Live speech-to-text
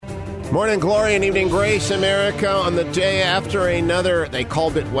Morning glory and evening grace, America. On the day after another, they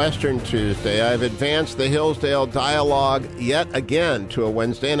called it Western Tuesday, I've advanced the Hillsdale dialogue yet again to a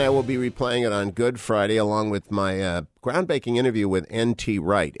Wednesday, and I will be replaying it on Good Friday along with my groundbreaking interview with N.T.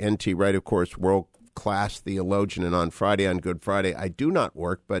 Wright. N.T. Wright, of course, world-class theologian, and on Friday, on Good Friday, I do not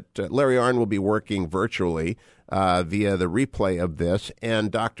work, but Larry Arnn will be working virtually via the replay of this, and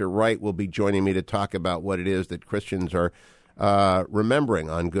Dr. Wright will be joining me to talk about what it is that Christians are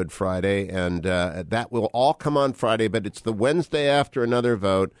remembering on Good Friday, and that will all come on Friday, but it's the Wednesday after another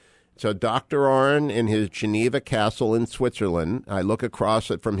vote. So Dr. Arnn in his Geneva castle in Switzerland, I look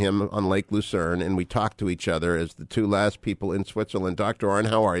across it from him on Lake Lucerne, and we talk to each other as the two last people in Switzerland. Dr. Arnn,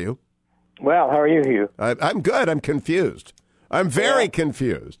 how are you? Well, how are you, Hugh? I'm good. I'm confused. I'm very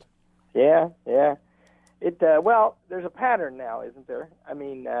confused. Yeah. Well, there's a pattern now, isn't there? I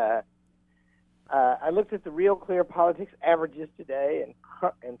mean, I looked at the Real Clear Politics averages today,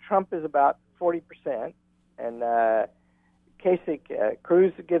 and Trump is about 40%, and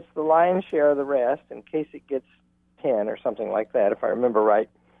Cruz gets the lion's share of the rest, and Kasich gets 10 or something like that, if I remember right.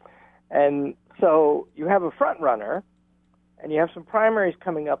 And so you have a front runner, and you have some primaries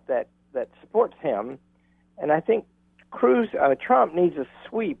coming up that supports him, and I think Trump needs a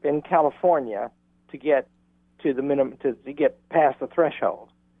sweep in California to get to the minimum to get past the threshold.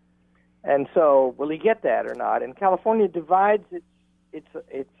 And so, will he get that or not? And California divides its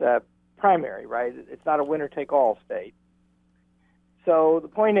primary, right? It's not a winner-take-all state. So the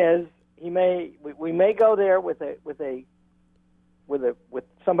point is, we may go there with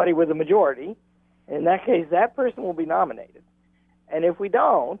somebody with a majority. And in that case, that person will be nominated. And if we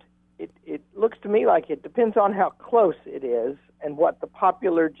don't, it looks to me like it depends on how close it is and what the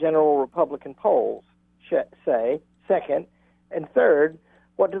popular general Republican polls say. Second, and third,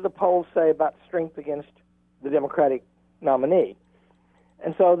 what do the polls say about strength against the Democratic nominee?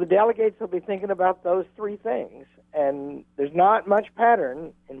 And so the delegates will be thinking about those three things. And there's not much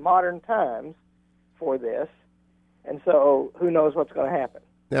pattern in modern times for this. And so who knows what's going to happen.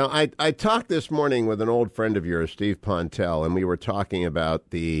 Now, I talked this morning with an old friend of yours, Steve Pontel, and we were talking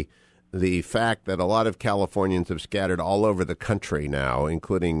about the fact that a lot of Californians have scattered all over the country now,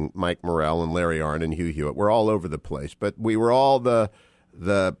 including Mike Morrell and Larry Arnn and Hugh Hewitt. We're all over the place. But we were all the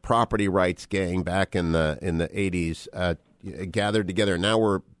property rights gang back in the 80s gathered together. Now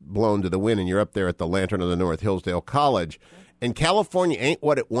we're blown to the wind, and you're up there at the Lantern of the North, Hillsdale College. And California ain't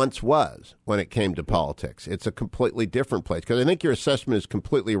what it once was when it came to politics. It's a completely different place. Because I think your assessment is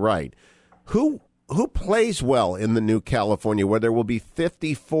completely right. Who plays well in the new California, where there will be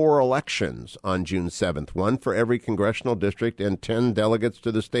 54 elections on June 7th, one for every congressional district and 10 delegates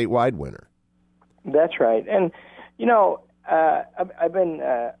to the statewide winner? That's right. And, you know,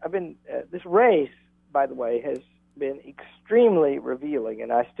 this race, by the way, has been extremely revealing,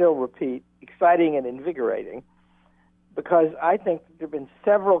 and I still repeat, exciting and invigorating, because I think there have been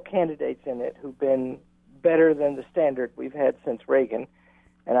several candidates in it who've been better than the standard we've had since Reagan,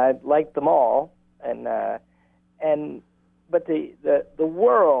 and I like them all. But the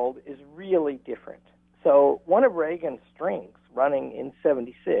world is really different. So one of Reagan's strengths, running in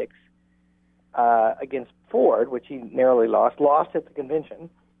 '76 against Ford, which he narrowly lost at the convention,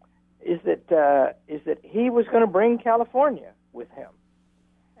 is that he was going to bring California with him,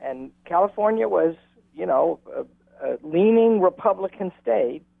 and California was, you know, a leaning Republican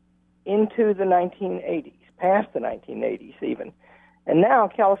state into the 1980s, past the 1980s even. And now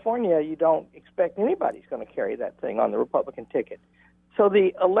California, you don't expect anybody's going to carry that thing on the Republican ticket. So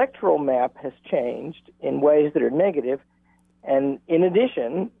the electoral map has changed in ways that are negative. And in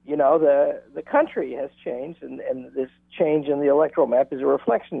addition, you know, the country has changed, and this change in the electoral map is a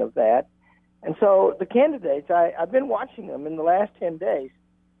reflection of that. And so the candidates, I've been watching them in the last 10 days.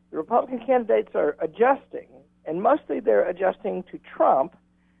 The Republican candidates are adjusting, and mostly they're adjusting to Trump,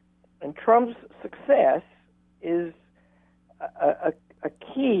 and Trump's success is a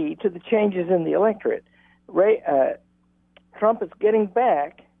key to the changes in the electorate. Trump is getting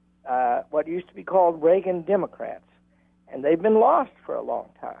back what used to be called Reagan Democrats, and they've been lost for a long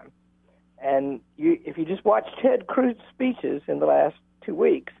time. And if you just watch Ted Cruz's speeches in the last 2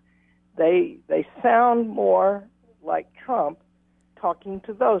 weeks, they sound more like Trump talking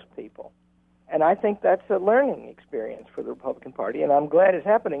to those people. And I think that's a learning experience for the Republican Party, and I'm glad it's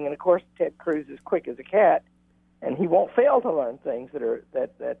happening. And of course, Ted Cruz is quick as a cat, and he won't fail to learn things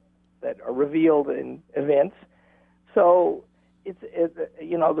that are revealed in events. So it's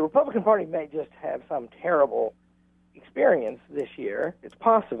you know, the Republican Party may just have some terrible experience this year. It's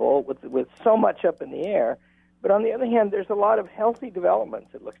possible with so much up in the air, But on the other hand, there's a lot of healthy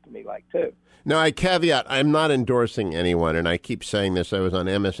developments, it looks to me like, too. Now, I caveat, I'm not endorsing anyone, and I keep saying this. I was on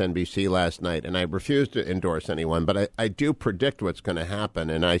MSNBC last night, and I refuse to endorse anyone, but I do predict what's going to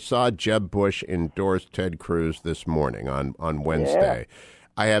happen. And I saw Jeb Bush endorse Ted Cruz this morning on Wednesday. Yeah.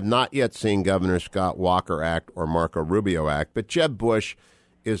 I have not yet seen Governor Scott Walker act or Marco Rubio act, but Jeb Bush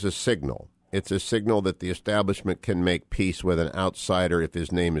is a signal. It's a signal that the establishment can make peace with an outsider if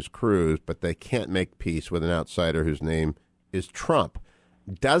his name is Cruz, but they can't make peace with an outsider whose name is Trump.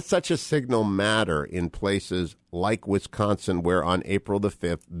 Does such a signal matter in places like Wisconsin, where on April the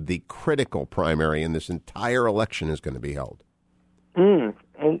 5th, the critical primary in this entire election is going to be held?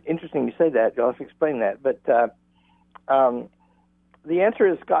 Interesting you say that. I'll have to explain that. But the answer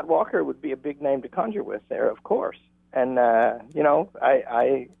is Scott Walker would be a big name to conjure with there, of course. And, I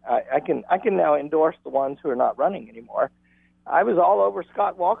can now endorse the ones who are not running anymore. I was all over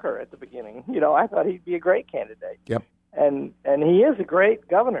Scott Walker at the beginning. I thought he'd be a great candidate. Yep. And he is a great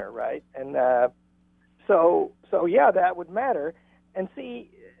governor, right? And so yeah, that would matter. And see,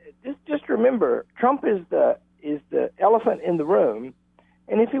 just remember, Trump is the elephant in the room.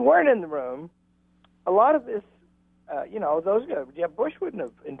 And if he weren't in the room, a lot of this, Jeb Bush wouldn't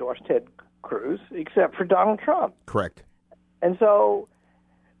have endorsed Ted Cruz except for Donald Trump. Correct. And so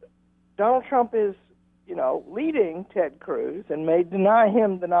Donald Trump is, leading Ted Cruz and may deny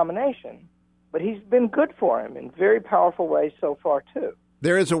him the nomination, but he's been good for him in very powerful ways so far too.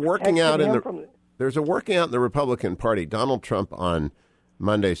 There is a working out in the Republican Party. Donald Trump on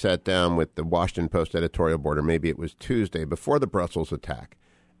Monday sat down with the Washington Post editorial board, or maybe it was Tuesday, before the Brussels attack,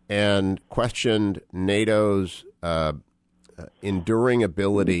 and questioned NATO's enduring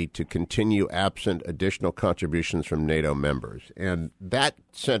ability to continue absent additional contributions from NATO members. And that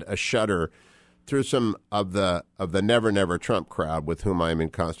sent a shudder through some of the never Trump crowd with whom I'm in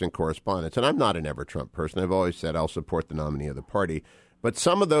constant correspondence. And I'm not a never Trump person. I've always said I'll support the nominee of the party. But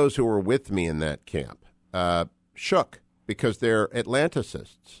some of those who were with me in that camp shook because they're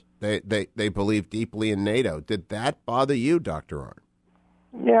Atlanticists. They believe deeply in NATO. Did that bother you, Dr. Arnn?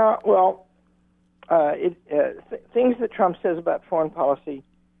 Yeah, well, things that Trump says about foreign policy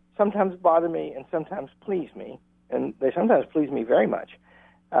sometimes bother me and sometimes please me, and they sometimes please me very much.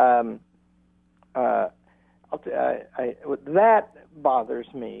 That bothers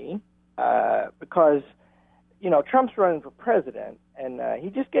me because, Trump's running for president, and he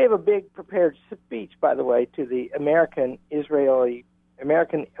just gave a big prepared speech, by the way, to the America-Israel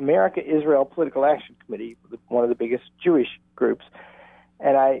Political Action Committee, one of the biggest Jewish groups.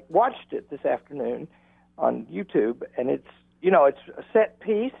 And I watched it this afternoon on YouTube, and it's a set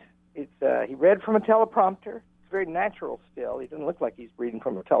piece. He read from a teleprompter. It's very natural still. He doesn't look like he's reading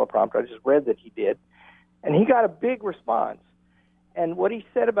from a teleprompter. I just read that he did. And he got a big response. And what he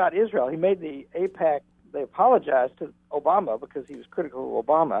said about Israel, he made the AIPAC, they apologized to Obama because he was critical of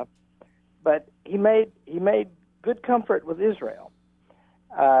Obama, but he made good comfort with Israel.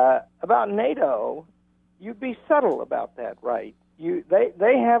 About NATO, you'd be subtle about that, right?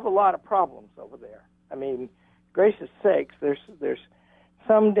 They have a lot of problems over there. I mean, gracious sakes, there's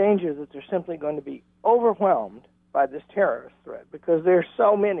some danger that they're simply going to be overwhelmed by this terrorist threat because there's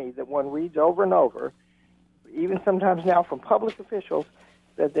so many that one reads over and over, even sometimes now from public officials,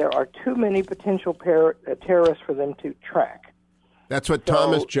 that there are too many potential terrorists for them to track. That's what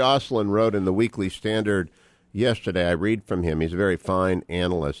Thomas Jocelyn wrote in the Weekly Standard yesterday. I read from him. He's a very fine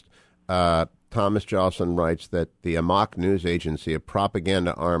analyst. Thomas Jocelyn writes that the Amaq news agency, a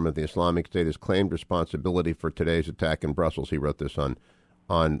propaganda arm of the Islamic State, has claimed responsibility for today's attack in Brussels. He wrote this on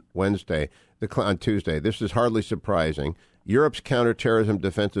Tuesday. This is hardly surprising. Europe's counterterrorism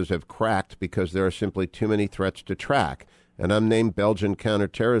defenses have cracked because there are simply too many threats to track. An unnamed Belgian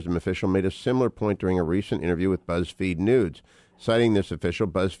counterterrorism official made a similar point during a recent interview with BuzzFeed News. Citing this official,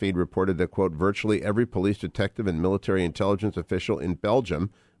 BuzzFeed reported that, quote, virtually every police detective and military intelligence official in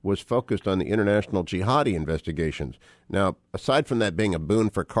Belgium was focused on the international jihadi investigations. Now, aside from that being a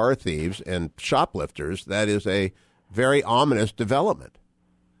boon for car thieves and shoplifters, that is a very ominous development.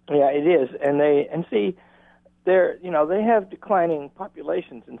 Yeah, it is. And they have declining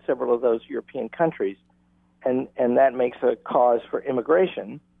populations in several of those European countries, and that makes a cause for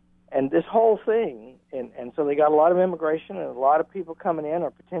immigration. And this whole thing, and so they got a lot of immigration and a lot of people coming in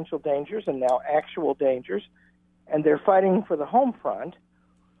are potential dangers and now actual dangers, and they're fighting for the home front.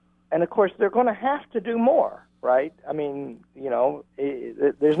 And, of course, they're going to have to do more, right? I mean,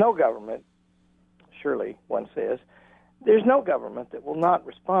 there's no government, surely one says, there's no government that will not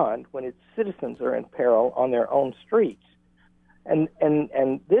respond when its citizens are in peril on their own streets. And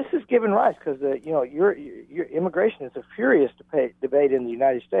this is given rise because your immigration is a furious debate in the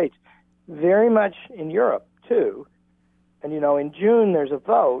United States, very much in Europe too. And, in June there's a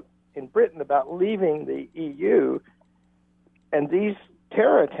vote in Britain about leaving the EU, and these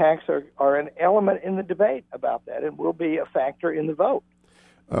terror attacks are an element in the debate about that and will be a factor in the vote.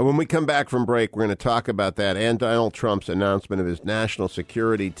 When we come back from break, we're going to talk about that and Donald Trump's announcement of his national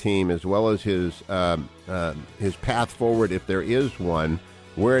security team, as well as his path forward, if there is one,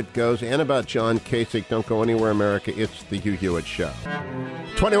 where it goes, and about John Kasich. Don't go anywhere, America. It's the Hugh Hewitt Show.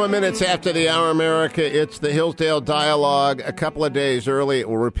 21 minutes after the hour, America. It's the Hillsdale Dialogue. A couple of days early. It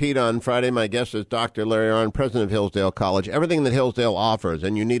will repeat on Friday. My guest is Dr. Larry Arnn, president of Hillsdale College. Everything that Hillsdale offers,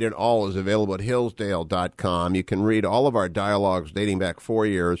 and you need it all, is available at hillsdale.com. You can read all of our dialogues dating back 4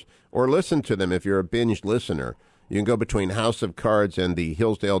 years, or listen to them if you're a binge listener. You can go between House of Cards and the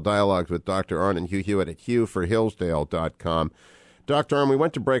Hillsdale Dialogues with Dr. Arnn and Hugh Hewitt at hughforhillsdale.com. Dr. Arnn, we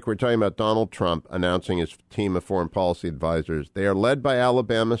went to break. We're talking about Donald Trump announcing his team of foreign policy advisors. They are led by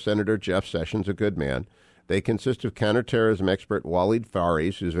Alabama Senator Jeff Sessions, a good man. They consist of counterterrorism expert Walid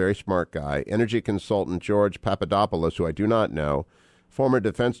Faris, who's a very smart guy, energy consultant George Papadopoulos, who I do not know, former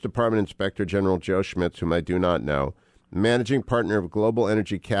Defense Department Inspector General Joe Schmitz, whom I do not know, managing partner of Global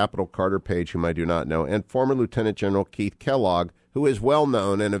Energy Capital Carter Page, whom I do not know, and former Lieutenant General Keith Kellogg, who is well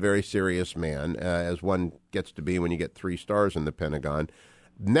known and a very serious man, as one gets to be when you get 3 stars in the Pentagon.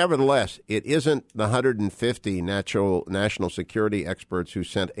 Nevertheless, it isn't the 150 national security experts who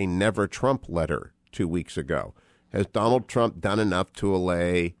sent a Never Trump letter 2 weeks ago. Has Donald Trump done enough to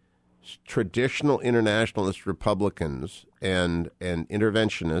allay traditional internationalist Republicans and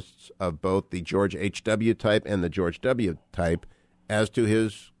interventionists of both the George H.W. type and the George W. type as to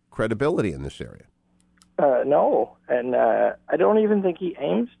his credibility in this area? No, and I don't even think he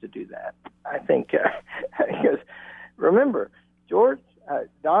aims to do that. I think, because remember,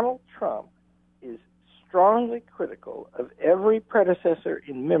 Donald Trump is strongly critical of every predecessor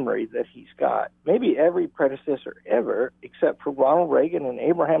in memory that he's got, maybe every predecessor ever, except for Ronald Reagan and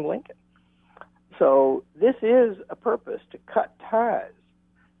Abraham Lincoln. So this is a purpose to cut ties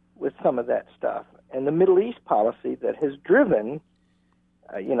with some of that stuff. And the Middle East policy that has driven,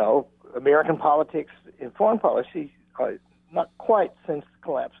 American politics and foreign policy, not quite since the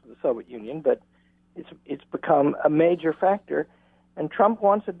collapse of the Soviet Union, but it's become a major factor. And Trump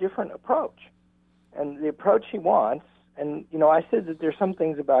wants a different approach. And the approach he wants, and, I said that there's some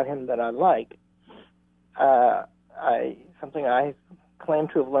things about him that I like. Something I claim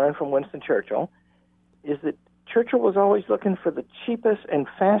to have learned from Winston Churchill is that Churchill was always looking for the cheapest and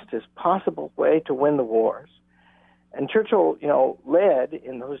fastest possible way to win the wars. And Churchill, led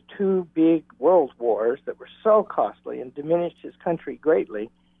in those 2 big world wars that were so costly and diminished his country greatly.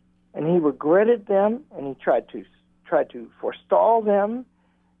 And he regretted them, and he tried to forestall them.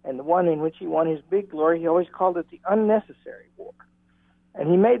 And the one in which he won his big glory, he always called it the unnecessary war. And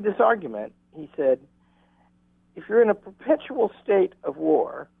he made this argument. He said, if you're in a perpetual state of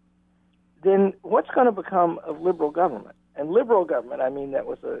war, then what's going to become of liberal government? And liberal government, I mean, that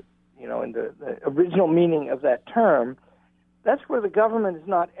was in the original meaning of that term, that's where the government is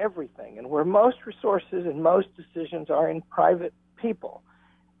not everything, and where most resources and most decisions are in private people.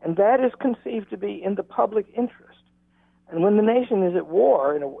 And that is conceived to be in the public interest. And when the nation is at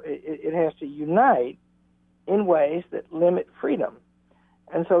war, it has to unite in ways that limit freedom.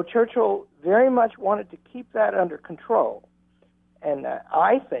 And so Churchill very much wanted to keep that under control. And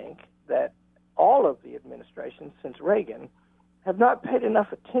I think that all of the administrations since Reagan have not paid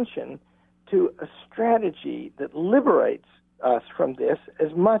enough attention to a strategy that liberates us from this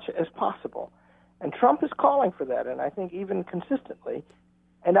as much as possible. And Trump is calling for that, and I think even consistently,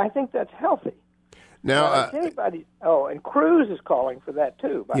 and I think that's healthy. Now, and Cruz is calling for that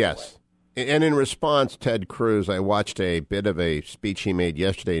too, by the way. Yes. And in response, Ted Cruz, I watched a bit of a speech he made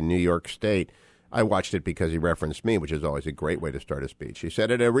yesterday in New York State. I watched it because he referenced me, which is always a great way to start a speech. He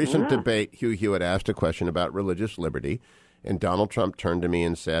said, at a recent debate, Hugh Hewitt asked a question about religious liberty, and Donald Trump turned to me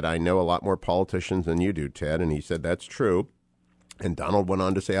and said, I know a lot more politicians than you do, Ted. And he said, that's true. And Donald went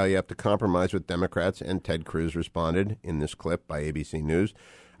on to say how you have to compromise with Democrats, and Ted Cruz responded in this clip by ABC News,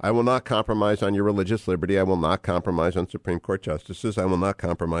 I will not compromise on your religious liberty. I will not compromise on Supreme Court justices. I will not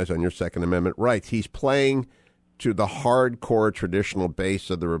compromise on your Second Amendment rights. He's playing to the hardcore traditional base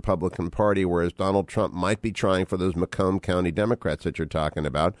of the Republican Party, whereas Donald Trump might be trying for those Macomb County Democrats that you're talking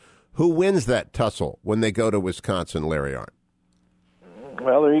about. Who wins that tussle when they go to Wisconsin, Larry Arnn?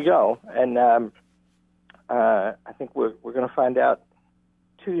 Well, there you go. And I think we're going to find out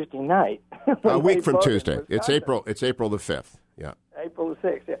Tuesday night. A week from Tuesday. It's April the 5th. Yeah. April the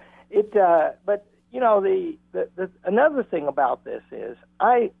 6th. Yeah. But the another thing about this is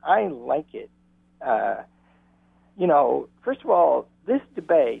I like it. First of all, this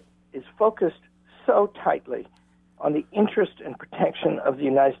debate is focused so tightly on the interest and protection of the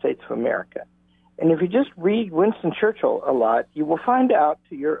United States of America. And if you just read Winston Churchill a lot, you will find out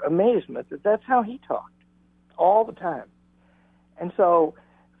to your amazement that that's how he talked all the time. And so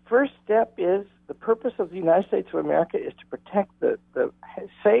first step is the purpose of the United States of America is to protect the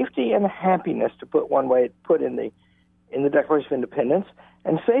safety and happiness, to put one way, put in the Declaration of Independence.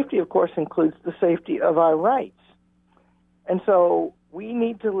 And safety, of course, includes the safety of our rights. And so we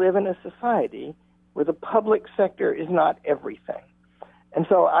need to live in a society where the public sector is not everything. And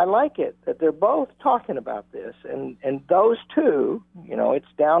so I like it that they're both talking about this, and those two, it's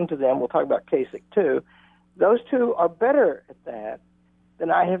down to them. We'll talk about Kasich too. Those two are better at that than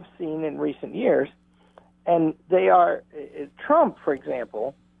I have seen in recent years. And they are, Trump, for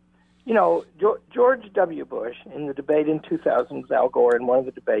example, George W. Bush in the debate in 2000 with Al Gore in one of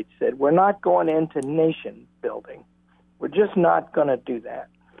the debates said, we're not going into nation building. We're just not going to do that.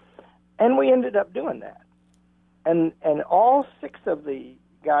 And we ended up doing that. And all six of the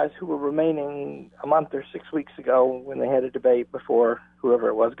guys who were remaining a month or 6 weeks ago when they had a debate before whoever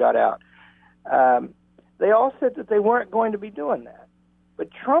it was got out, they all said that they weren't going to be doing that. But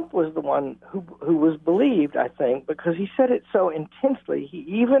Trump was the one who was believed, I think, because he said it so intensely. He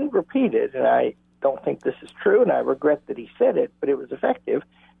even repeated, and I don't think this is true, and I regret that he said it, but it was effective,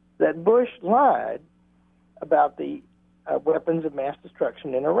 that Bush lied about the weapons of mass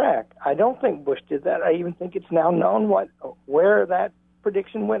destruction in Iraq. I don't think Bush did that. I even think it's now known where that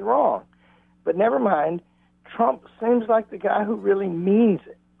prediction went wrong. But never mind, Trump seems like the guy who really means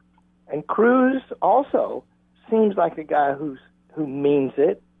it. And Cruz also seems like a guy who means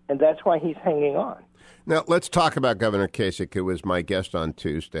it, and that's why he's hanging on. Now, let's talk about Governor Kasich, who was my guest on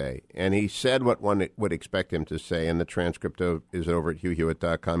Tuesday, and he said what one would expect him to say, and the transcript is over at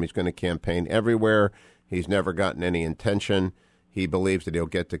HughHewitt.com. He's going to campaign everywhere. He's never gotten any intention. He believes that he'll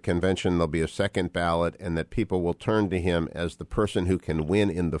get to convention, there'll be a second ballot, and that people will turn to him as the person who can win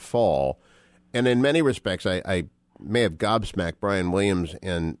in the fall. And in many respects, I may have gobsmacked Brian Williams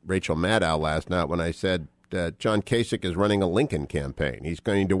and Rachel Maddow last night when I said John Kasich is running a Lincoln campaign. He's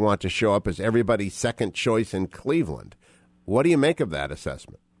going to want to show up as everybody's second choice in Cleveland. What do you make of that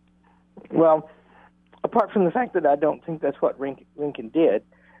assessment? Well, apart from the fact that I don't think that's what Lincoln did,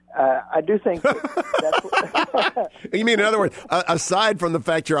 I do think that's what... You mean, in other words, aside from the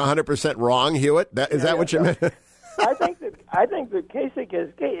fact you're 100% wrong, Hewitt, is that what you meant? I think that Kasich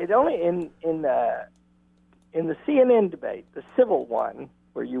is it only in the CNN debate, the civil one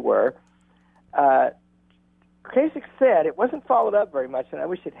where you were. Kasich said, it wasn't followed up very much, and I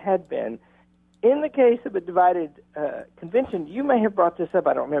wish it had been. In the case of a divided convention, you may have brought this up.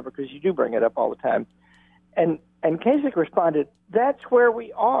 I don't remember because you do bring it up all the time. And Kasich responded, that's where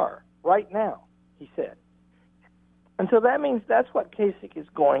we are right now, he said. And so that means that's what Kasich is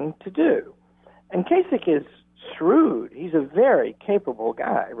going to do. And Kasich is shrewd. He's a very capable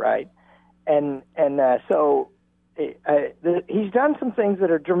guy, right? And so he's done some things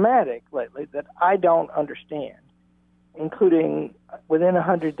that are dramatic lately that I don't understand, including within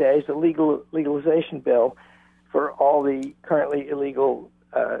 100 days a legalization bill for all the currently illegal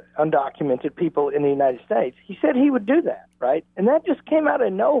undocumented people in the United States. He said he would do that, right? And that just came out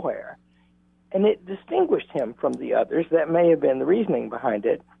of nowhere. And it distinguished him from the others. That may have been the reasoning behind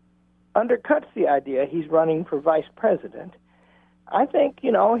it. Undercuts the idea he's running for vice president. I think,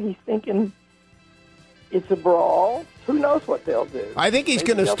 he's thinking it's a brawl. Who knows what they'll do? I think he's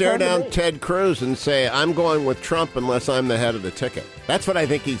going to stare down Ted Cruz and say, I'm going with Trump unless I'm the head of the ticket. That's what I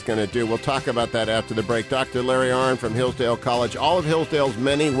think he's going to do. We'll talk about that after the break. Dr. Larry Arnn from Hillsdale College. All of Hillsdale's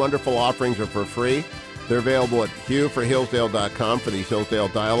many wonderful offerings are for free. They're available at hughforhillsdale.com for these Hillsdale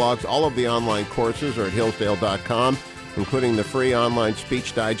dialogues. All of the online courses are at hillsdale.com, including the free online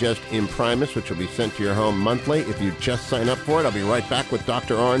speech digest Imprimis, which will be sent to your home monthly if you just sign up for it. I'll be right back with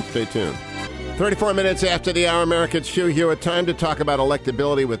Dr. Arnn. Stay tuned. 34 minutes after the hour, America, it's Hugh Hewitt. Time to talk about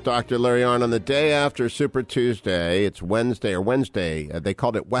electability with Dr. Larry Arnn on the day after Super Tuesday. It's Wednesday. They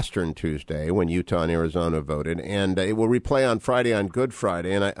called it Western Tuesday when Utah and Arizona voted. And it will replay on Friday on Good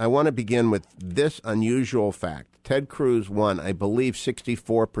Friday. And I want to begin with this unusual fact. Ted Cruz won, I believe,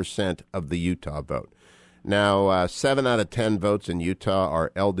 64% of the Utah vote. Now, 7 out of 10 votes in Utah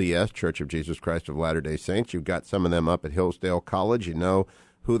are LDS, Church of Jesus Christ of Latter-day Saints. You've got some of them up at Hillsdale College. You know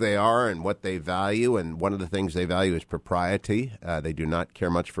who they are and what they value, and one of the things they value is propriety. They do not care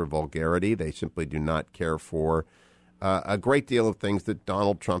much for vulgarity. They simply do not care for a great deal of things that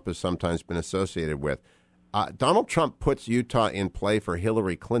Donald Trump has sometimes been associated with. Donald Trump puts Utah in play for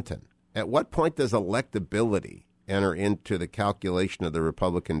Hillary Clinton. At what point does electability enter into the calculation of the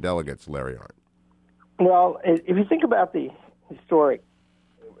Republican delegates, Larry Arnn? Well, if you think about the historic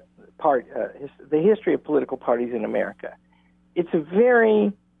the history of political parties in America. It's a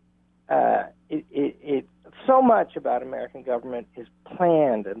very so much about American government is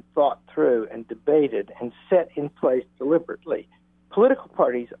planned and thought through and debated and set in place deliberately. Political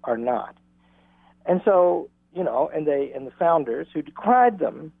parties are not. And so, and the founders who decried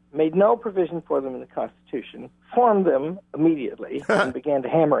them, made no provision for them in the Constitution, formed them immediately and began to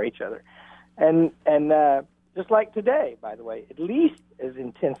hammer each other. And just like today, by the way, at least as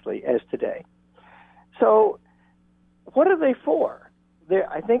intensely as today. So what are they for?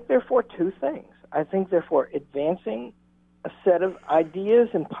 I think they're for two things. I think they're for advancing a set of ideas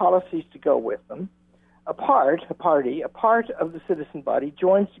and policies to go with them. A part of the citizen body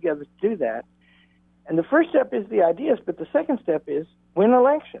joins together to do that. And the first step is the ideas, but the second step is win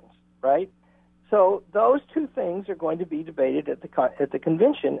elections, right? So those two things are going to be debated at the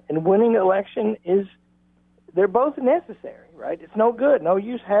convention, and winning an election they're both necessary, right? It's no good, no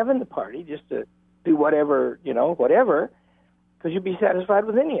use having the party just to do whatever, because you'll be satisfied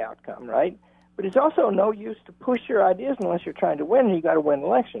with any outcome, right? But it's also no use to push your ideas unless you're trying to win, and you got to win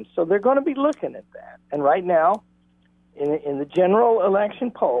elections. So they're going to be looking at that. And right now, in the general election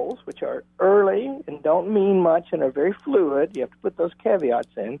polls, which are early and don't mean much and are very fluid, you have to put those caveats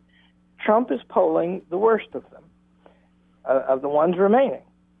in, Trump is polling the worst of them, of the ones remaining.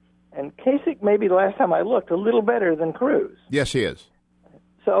 And Kasich, maybe the last time I looked, a little better than Cruz. Yes, he is.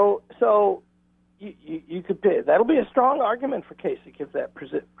 So you could pick. That'll be a strong argument for Kasich if that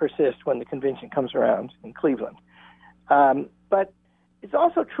persists when the convention comes around in Cleveland. But it's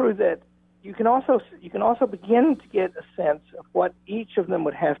also true that you can also begin to get a sense of what each of them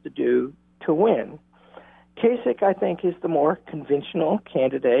would have to do to win. Kasich, I think, is the more conventional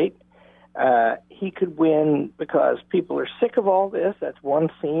candidate. He could win because people are sick of all this. That's one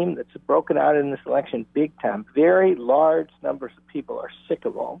theme that's broken out in this election big time. Very large numbers of people are sick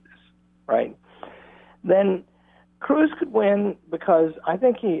of all this, right? Then Cruz could win because I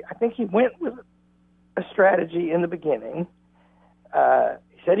think he went with a strategy in the beginning.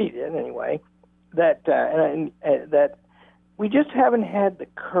 He said he did anyway. That we just haven't had the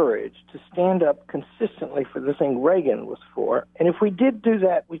courage to stand up consistently for the thing Reagan was for. And if we did do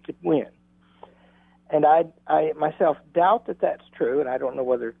that, we could win. And I myself doubt that that's true, and I don't know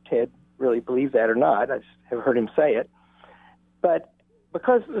whether Ted really believed that or not. I just have heard him say it. But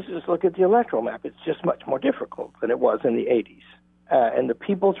because let's just look at the electoral map, it's just much more difficult than it was in the 80s. And the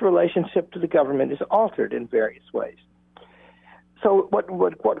people's relationship to the government is altered in various ways. So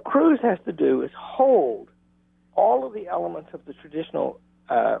what Cruz has to do is hold all of the elements of the traditional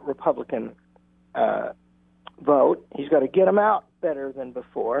Republican vote. He's got to get them out better than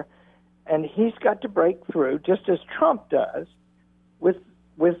before. And he's got to break through, just as Trump does, with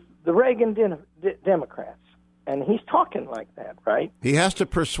the Reagan Democrats. And he's talking like that, right? He has to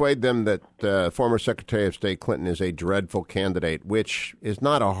persuade them that former Secretary of State Clinton is a dreadful candidate, which is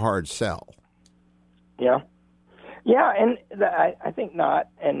not a hard sell. Yeah. Yeah, and I think not.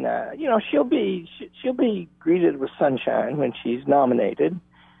 And, she'll be greeted with sunshine when she's nominated,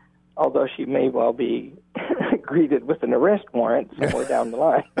 although she may well be greeted with an arrest warrant somewhere down the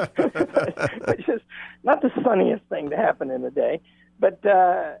line, which is not the funniest thing to happen in a day. But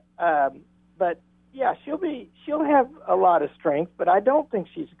yeah, she'll have a lot of strength, but I don't think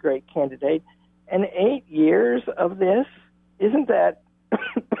she's a great candidate. And 8 years of this, isn't that?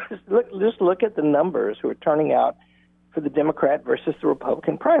 Just look at the numbers who are turning out for the Democrat versus the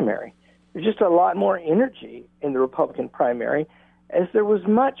Republican primary. There's just a lot more energy in the Republican primary, as there was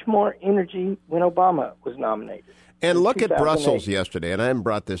much more energy when Obama was nominated. And look at Brussels yesterday, and I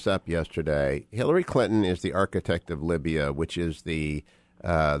brought this up yesterday. Hillary Clinton is the architect of Libya, which is the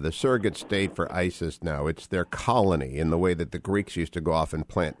surrogate state for ISIS now. It's their colony in the way that the Greeks used to go off and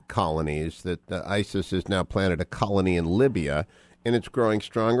plant colonies, that ISIS has now planted a colony in Libya, and it's growing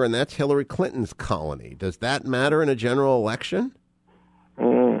stronger, and that's Hillary Clinton's colony. Does that matter in a general election?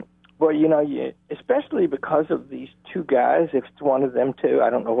 Well, especially because of these two guys, if it's one of them two,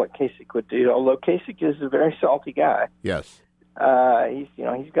 I don't know what Kasich would do, although Kasich is a very salty guy. Yes.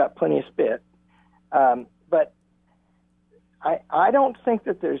 He's got plenty of spit. But I don't think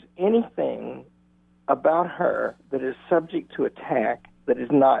that there's anything about her that is subject to attack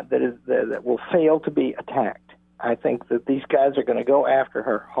that will fail to be attacked. I think that these guys are going to go after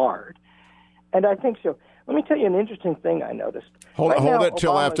her hard. And I think so. Let me tell you an interesting thing I noticed. Hold it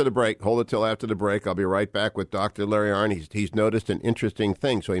till after the break. Hold it till after the break. I'll be right back with Dr. Larry Arnn. He's noticed an interesting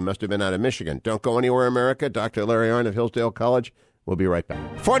thing, so he must have been out of Michigan. Don't go anywhere, America. Dr. Larry Arnn of Hillsdale College We'll be right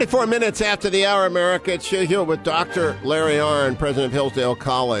back. 44 minutes after the hour, America. It's Hugh Hewitt with Dr. Larry Arnn, president of Hillsdale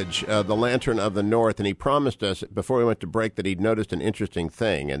College, the Lantern of the North. And he promised us before we went to break that he'd noticed an interesting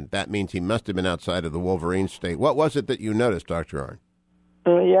thing, and that means he must have been outside of the Wolverine state. What was it that you noticed, Dr. Arnn?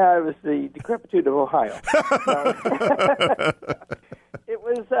 Yeah, it was the decrepitude of Ohio. It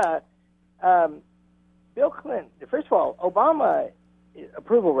was Bill Clinton. First of all, Obama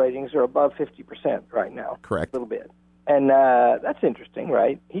approval ratings are above 50% right now. Correct. A little bit. And that's interesting,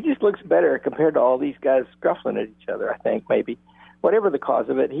 right? He just looks better compared to all these guys scuffling at each other, I think, maybe. Whatever the cause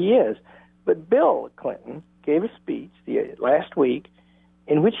of it, he is. But Bill Clinton gave a speech last week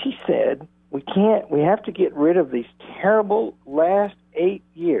in which he said, we have to get rid of these terrible last 8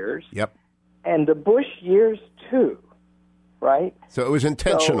 years. Yep. And the Bush years, too, right? So it was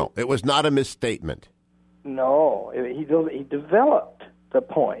intentional. It was not a misstatement. No. He developed the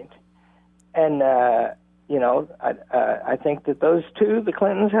point. And, I think that those two, the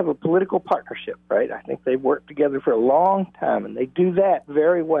Clintons, have a political partnership, right? I think they've worked together for a long time, and they do that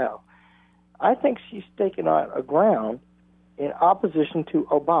very well. I think she's taken out a ground in opposition to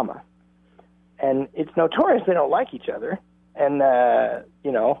Obama. And it's notorious they don't like each other. And,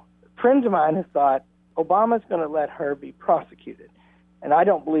 friends of mine have thought Obama's going to let her be prosecuted. And I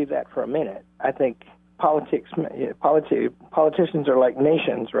don't believe that for a minute. I think politicians are like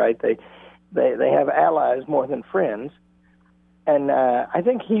nations, right? They have allies more than friends. And I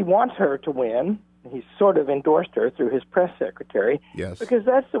think he wants her to win. He's sort of endorsed her through his press secretary. Yes. Because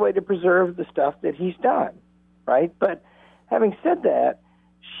that's the way to preserve the stuff that he's done, right? But having said that,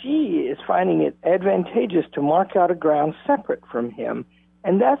 she is finding it advantageous to mark out a ground separate from him.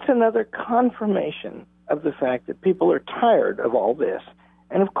 And that's another confirmation of the fact that people are tired of all this.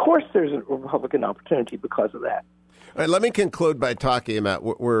 And of course there's a Republican opportunity because of that. All right, let me conclude by talking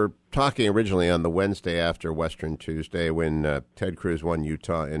about, we're talking originally on the Wednesday after Western Tuesday when Ted Cruz won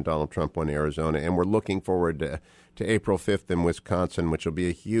Utah and Donald Trump won Arizona, and we're looking forward to April 5th in Wisconsin, which will be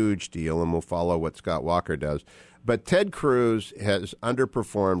a huge deal, and we'll follow what Scott Walker does. But Ted Cruz has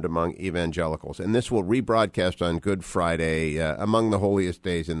underperformed among evangelicals, and this will rebroadcast on Good Friday, among the holiest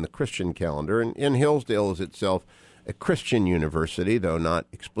days in the Christian calendar, and Hillsdale is itself a Christian university, though not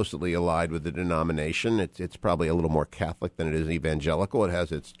explicitly allied with the denomination. It's probably a little more Catholic than it is evangelical. It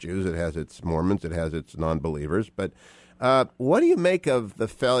has its Jews, it has its Mormons, it has its non-believers. But what do you make of the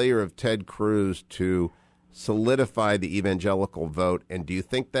failure of Ted Cruz to solidify the evangelical vote, and do you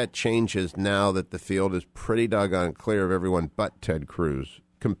think that changes now that the field is pretty doggone clear of everyone but Ted Cruz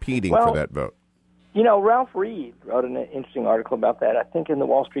competing for that vote? Ralph Reed wrote an interesting article about that, I think in the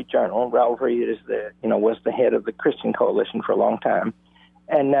Wall Street Journal. Ralph Reed is was the head of the Christian Coalition for a long time,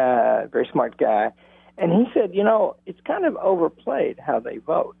 and very smart guy. And he said, it's kind of overplayed how they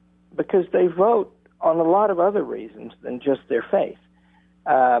vote, because they vote on a lot of other reasons than just their faith.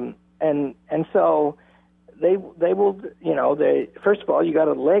 And so they will, first of all, you got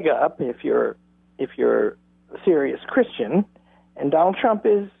a leg up if you're a serious Christian, and Donald Trump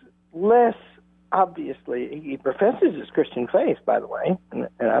is less. Obviously, he professes his Christian faith, by the way, and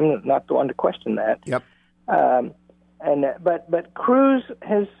I'm not the one to question that. Yep. But Cruz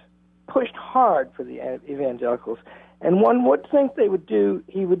has pushed hard for the evangelicals, and one would think he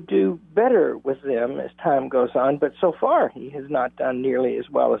would do better with them as time goes on. But so far, he has not done nearly as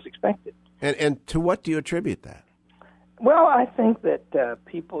well as expected. And to what do you attribute that? Well, I think that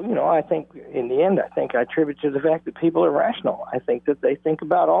people, I think in the end, I attribute to the fact that people are rational. I think that they think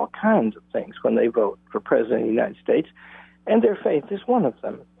about all kinds of things when they vote for President of the United States, and their faith is one of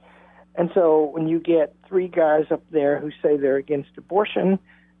them. And so when you get three guys up there who say they're against abortion,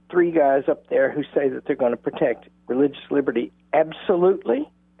 three guys up there who say that they're going to protect religious liberty absolutely,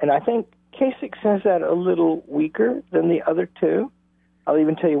 and I think Kasich says that a little weaker than the other two. I'll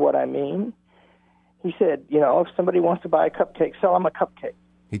even tell you what I mean. He said, if somebody wants to buy a cupcake, sell them a cupcake.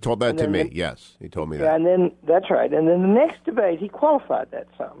 He told that to me, yes. He told me that. Yeah, and then, that's right. And then the next debate, he qualified that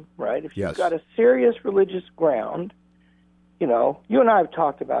some, right? If you've got a serious religious ground, you and I have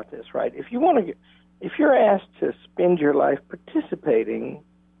talked about this, right? If you're asked to spend your life participating,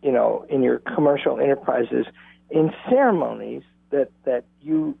 in your commercial enterprises in ceremonies that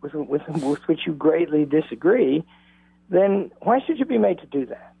you with which you greatly disagree, then why should you be made to do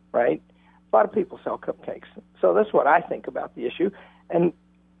that, right? A lot of people sell cupcakes. So that's what I think about the issue. And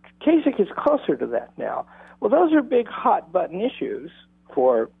Kasich is closer to that now. Well, those are big, hot-button issues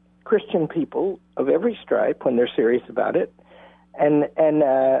for Christian people of every stripe when they're serious about it. And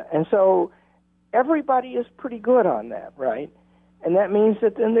so everybody is pretty good on that, right? And that means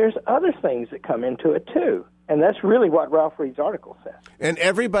that then there's other things that come into it, too. And that's really what Ralph Reed's article says. And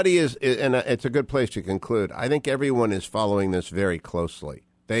everybody is, and it's a good place to conclude, I think everyone is following this very closely.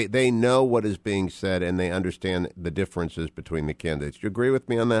 They know what is being said, and they understand the differences between the candidates. Do you agree with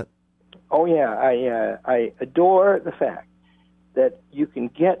me on that? Oh, yeah. I adore the fact that you can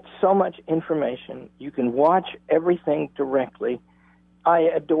get so much information. You can watch everything directly. I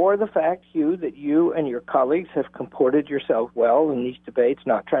adore the fact, Hugh, that you and your colleagues have comported yourself well in these debates,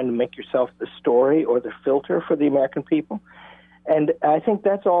 not trying to make yourself the story or the filter for the American people. And I think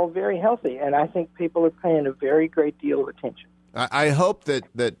that's all very healthy, and I think people are paying a very great deal of attention. I hope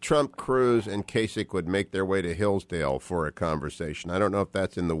that Trump, Cruz, and Kasich would make their way to Hillsdale for a conversation. I don't know if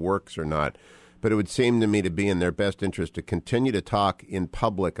that's in the works or not, but it would seem to me to be in their best interest to continue to talk in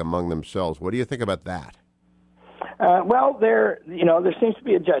public among themselves. What do you think about that? Well, there seems to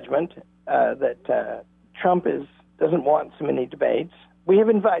be a judgment that Trump doesn't want so many debates. We have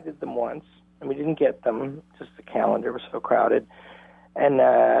invited them once, and we didn't get them. Just the calendar was so crowded.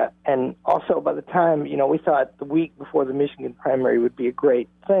 And also, by the time, we thought the week before the Michigan primary would be a great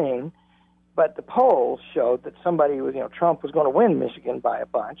thing, but the polls showed that Trump was going to win Michigan by a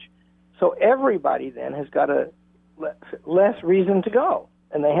bunch. So everybody then has got a less reason to go.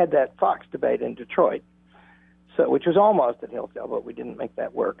 And they had that Fox debate in Detroit, which was almost at Hillsdale, but we didn't make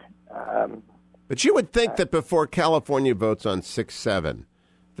that work. But you would think that before California votes on 6-7,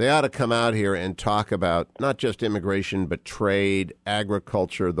 they ought to come out here and talk about not just immigration, but trade,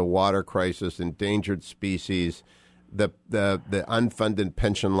 agriculture, the water crisis, endangered species, the unfunded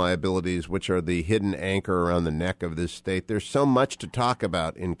pension liabilities, which are the hidden anchor around the neck of this state. There's so much to talk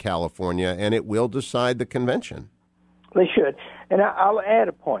about in California, and it will decide the convention. They should. And I'll add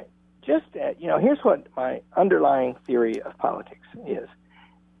a point. Here's what my underlying theory of politics is.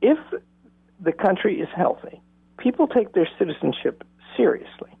 If the country is healthy, people take their citizenship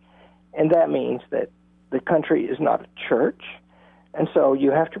seriously. And that means that the country is not a church. And so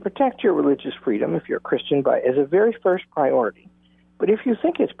you have to protect your religious freedom if you're a Christian as a very first priority. But if you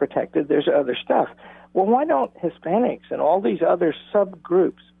think it's protected, there's other stuff. Well, why don't Hispanics and all these other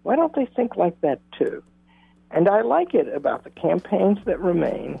subgroups, why don't they think like that too? And I like it about the campaigns that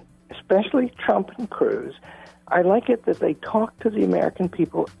remain, especially Trump and Cruz. I like it that they talk to the American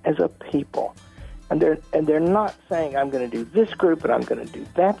people as a people. And they're not saying, I'm going to do this group and I'm going to do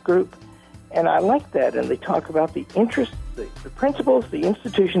that group. And I like that. And they talk about the interests, the principles, the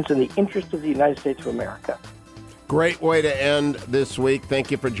institutions, and the interests of the United States of America. Great way to end this week.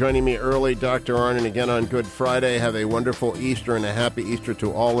 Thank you for joining me early, Dr. Arnn, and again on Good Friday. Have a wonderful Easter and a happy Easter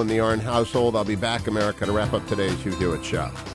to all in the Arnn household. I'll be back, America, to wrap up today's Hugh Hewitt Show.